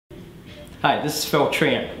Hi, this is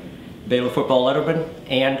Tran, Baylor football letterman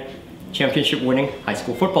and championship-winning high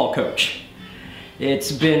school football coach.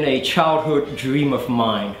 It's been a childhood dream of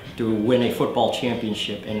mine to win a football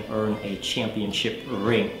championship and earn a championship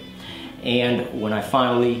ring. And when I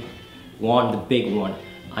finally won the big one,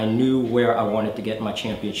 I knew where I wanted to get my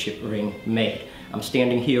championship ring made. I'm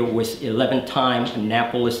standing here with 11-time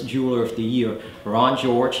Annapolis Jeweler of the Year, Ron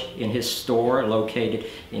George, in his store located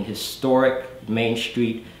in historic Main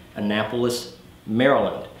Street, Annapolis,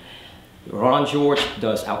 Maryland. Ron George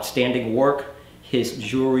does outstanding work. His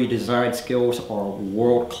jewelry design skills are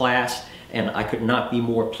world-class, and I could not be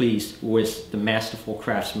more pleased with the masterful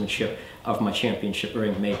craftsmanship of my championship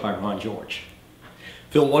ring made by Ron George.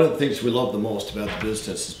 Phil, one of the things we love the most about the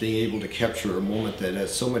business is being able to capture a moment that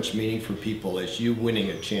has so much meaning for people as you winning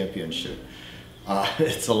a championship.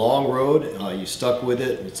 It's a long road, you stuck with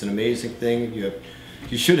it, it's an amazing thing,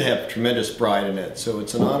 you should have tremendous pride in it. So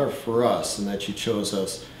it's an honor for us in that you chose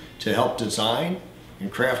us to help design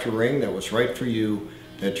and craft a ring that was right for you,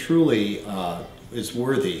 that truly is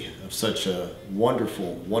worthy of such a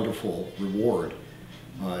wonderful, wonderful reward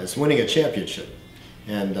as winning a championship.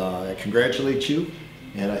 And I congratulate you.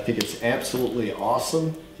 And I think it's absolutely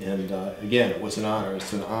awesome, and again, it was an honor.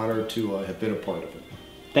 It's an honor to have been a part of it.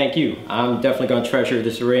 Thank you. I'm definitely going to treasure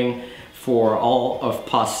this ring for all of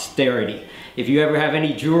posterity. If you ever have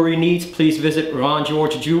any jewelry needs, please visit Ron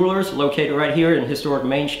George Jewelers, located right here in historic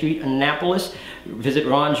Main Street, Annapolis. Visit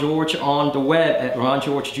Ron George on the web at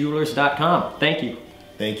rongeorgejewelers.com. Thank you.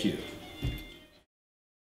 Thank you.